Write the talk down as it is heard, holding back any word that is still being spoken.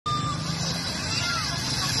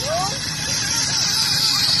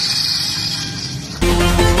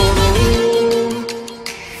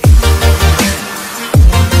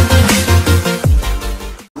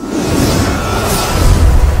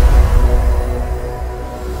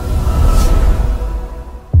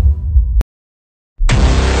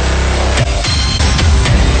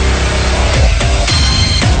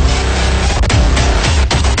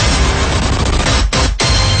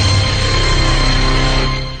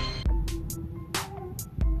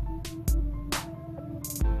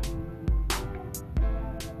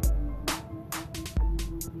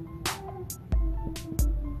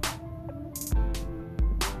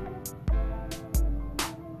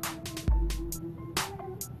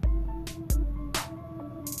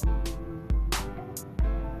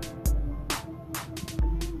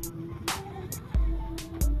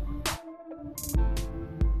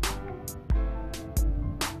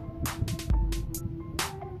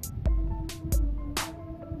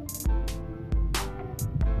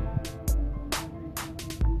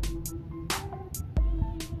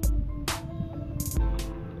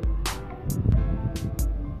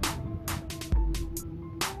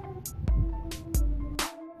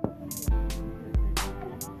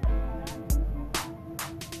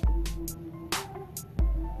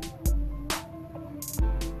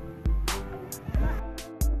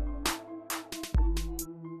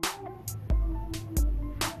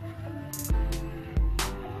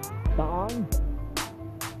Saan?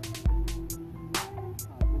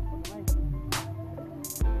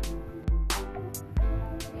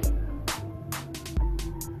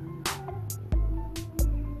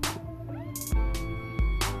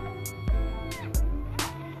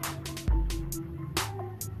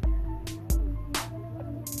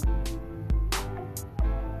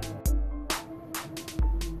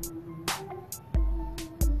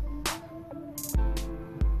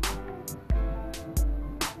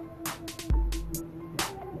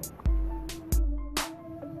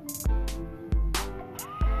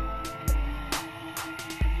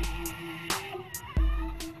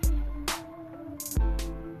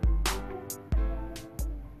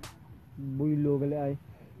 Builo gali ay.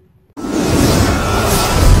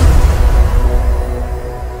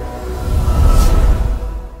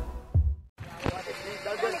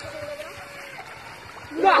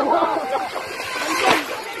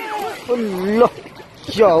 Allah,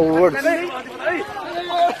 jawab.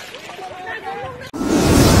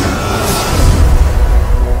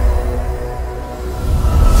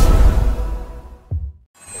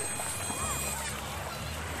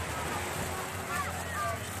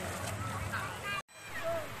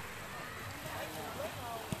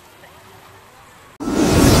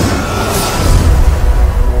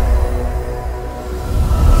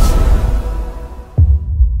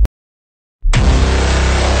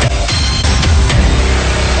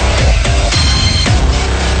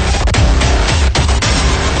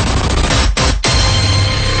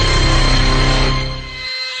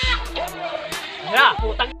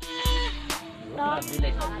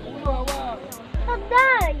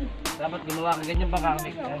 Pagday! Dapat gumawa ka ganyan baka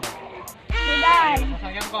kami. Pagday!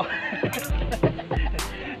 Masayang ko.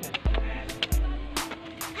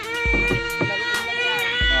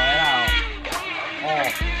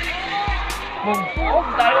 Oh,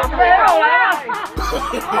 tayo pero wala.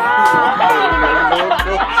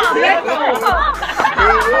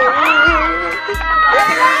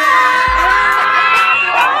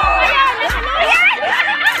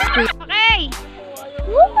 Okay.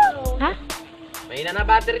 Ha? May na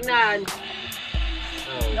battery na.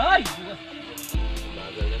 Ay.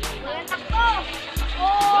 Takbo!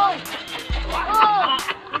 Oh! Oh!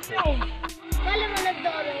 Dali mo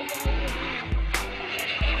nagdoro.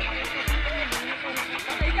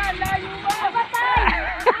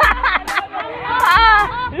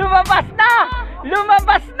 Lumabas na!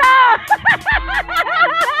 Lumabas na!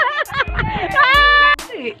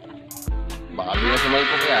 Baka hindi na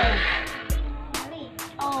sumalpok yan.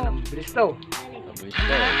 Oh. Bilis daw. Mabilis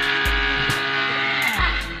to.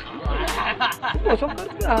 Pusok ka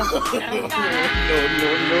na.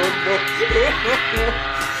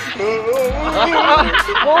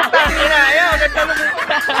 Putang ina, ayaw, nagtanong mo.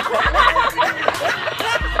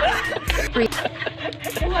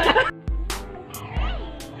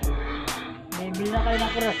 Bibili na kayo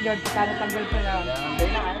ng cross guard pagka natanggal pa na.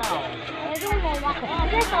 Bibili na kayo.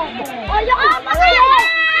 Ayaw ka! Ayaw!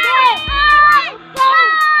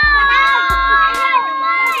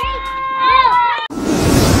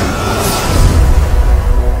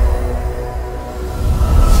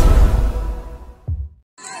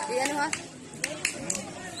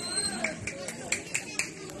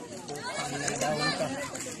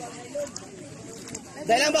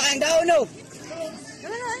 Dahil lang ba kayang daon, no?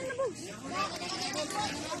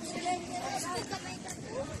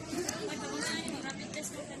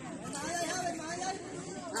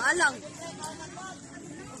 Naalang.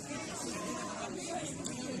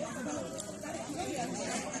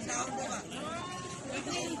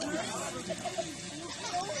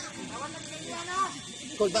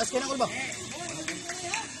 Kul, baas ka na, Kul ba?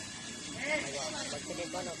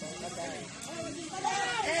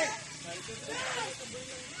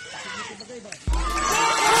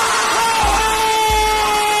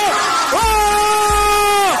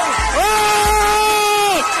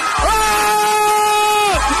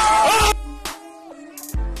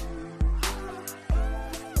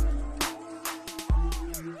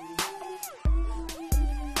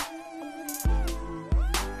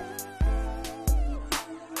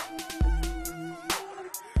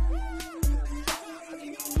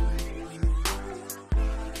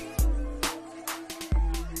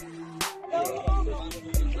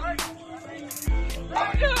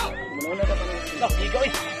 Higaw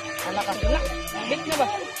eh. Anak ka sila. Higit na ba?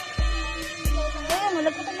 Eh,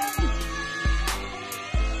 malagpot ang lang.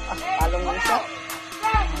 Along mo isa.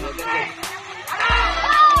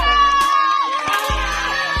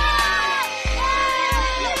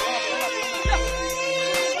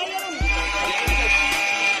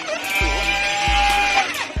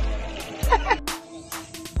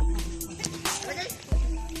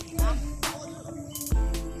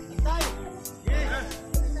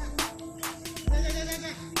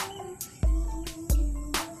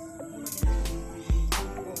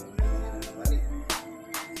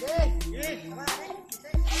 Kaya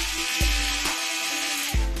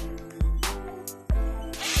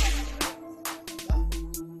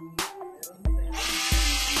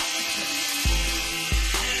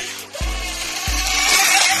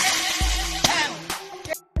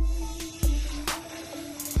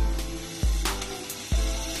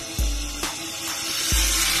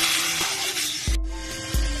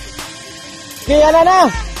na!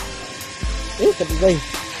 Kapigay.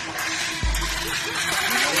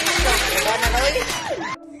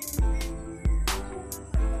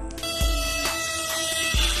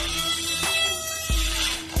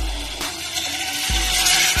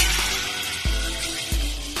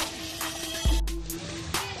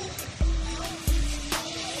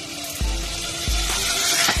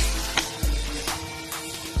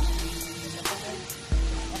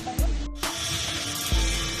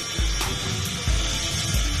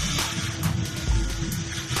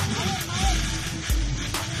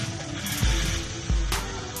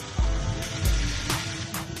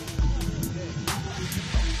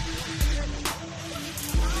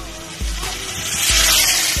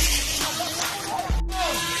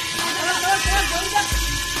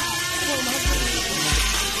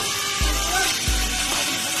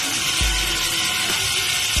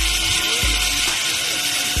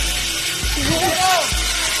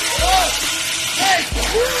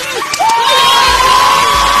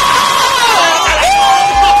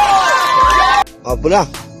 Apa lah?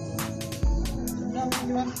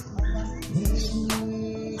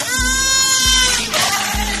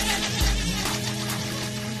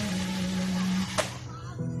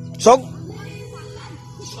 Sok.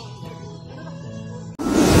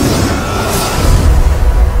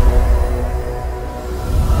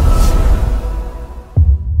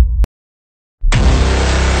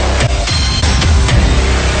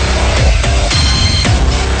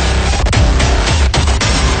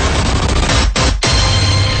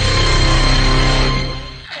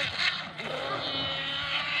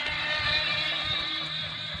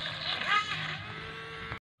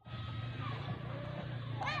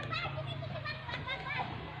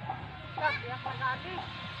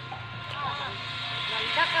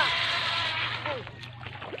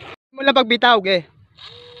 Mula pagbitaw eh.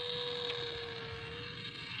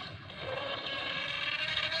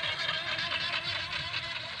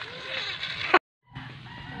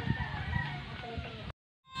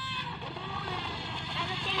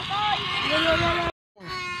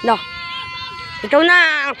 No. Ito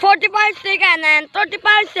na, 45 seconds and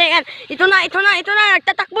 35 seconds. Ito na.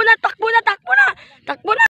 Nagtatakbo na. Takbo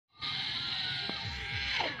na.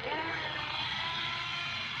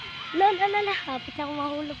 Lala. Kapit na ako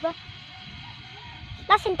mahulog ba?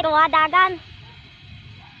 Nasintro dagan.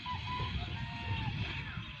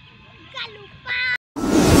 Kalupa!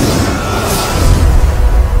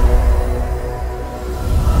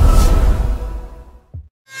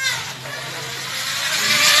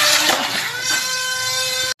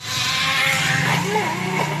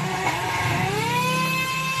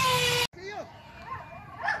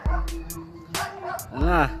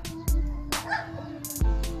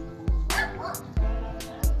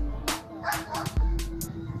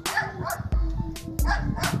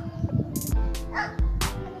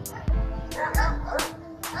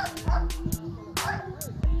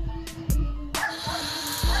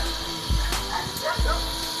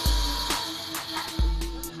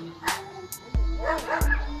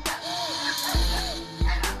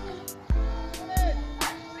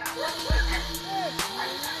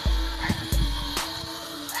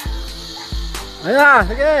 Ayan,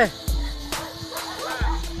 sige.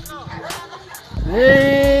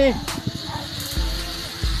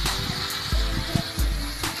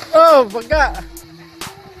 Oh, Bangka.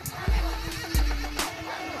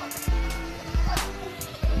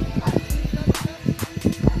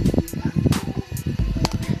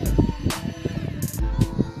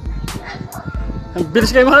 Ang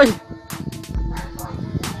bilis kayo mga.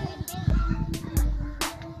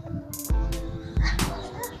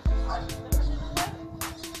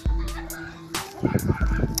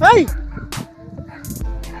 Hey!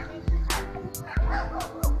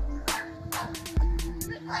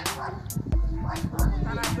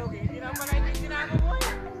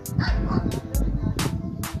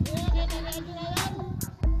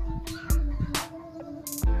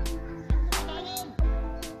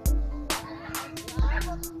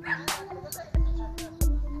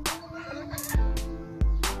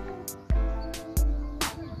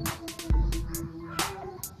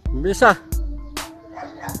 Bisa.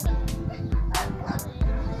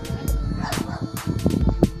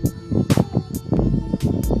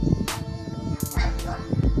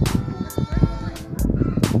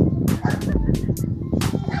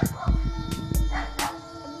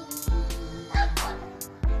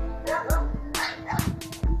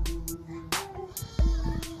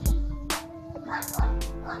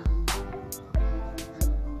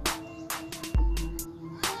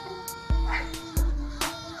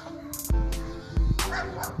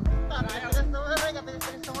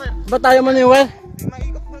 Ba't tayo man yung well?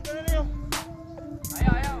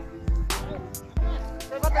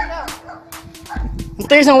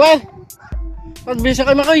 Hintay isang well. Pagbisa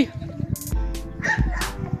kayo makoy.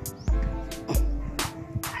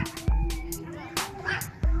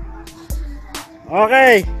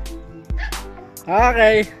 Okay.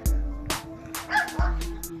 Okay.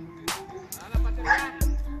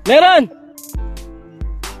 Meron.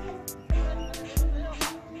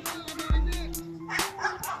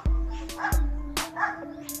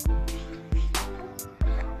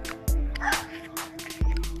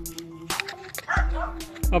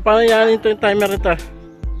 Paano yan ito yung timer ito?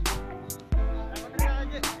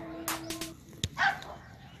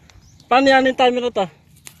 Paano yan yung timer ito?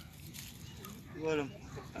 Wala.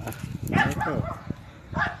 Ito.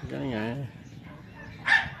 Ganyan.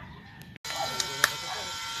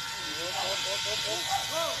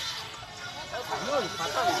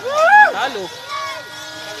 Talo.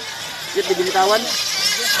 Yun, binitawan.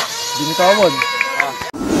 Binitawan.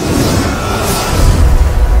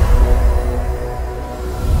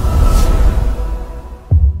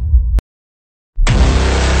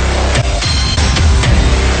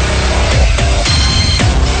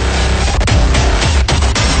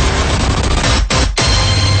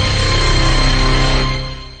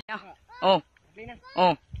 Oh.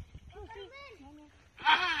 Oh.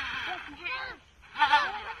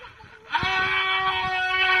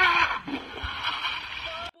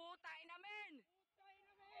 Putay namin.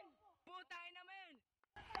 Putay namin.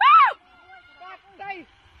 Patay.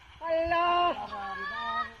 Hello.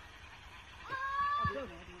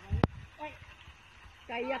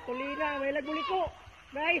 Kaya tulina, may laguliko.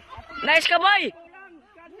 Guys, Nice ka, boy.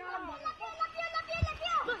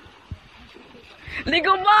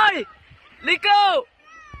 Ligo, boy. Liko.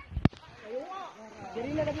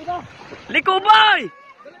 Liko, boy.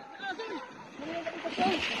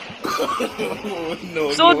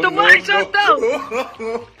 Soto, boy. Soto.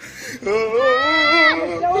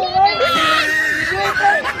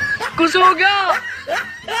 Kusuga.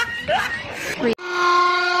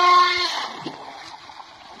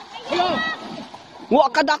 Wa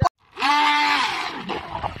ka dako.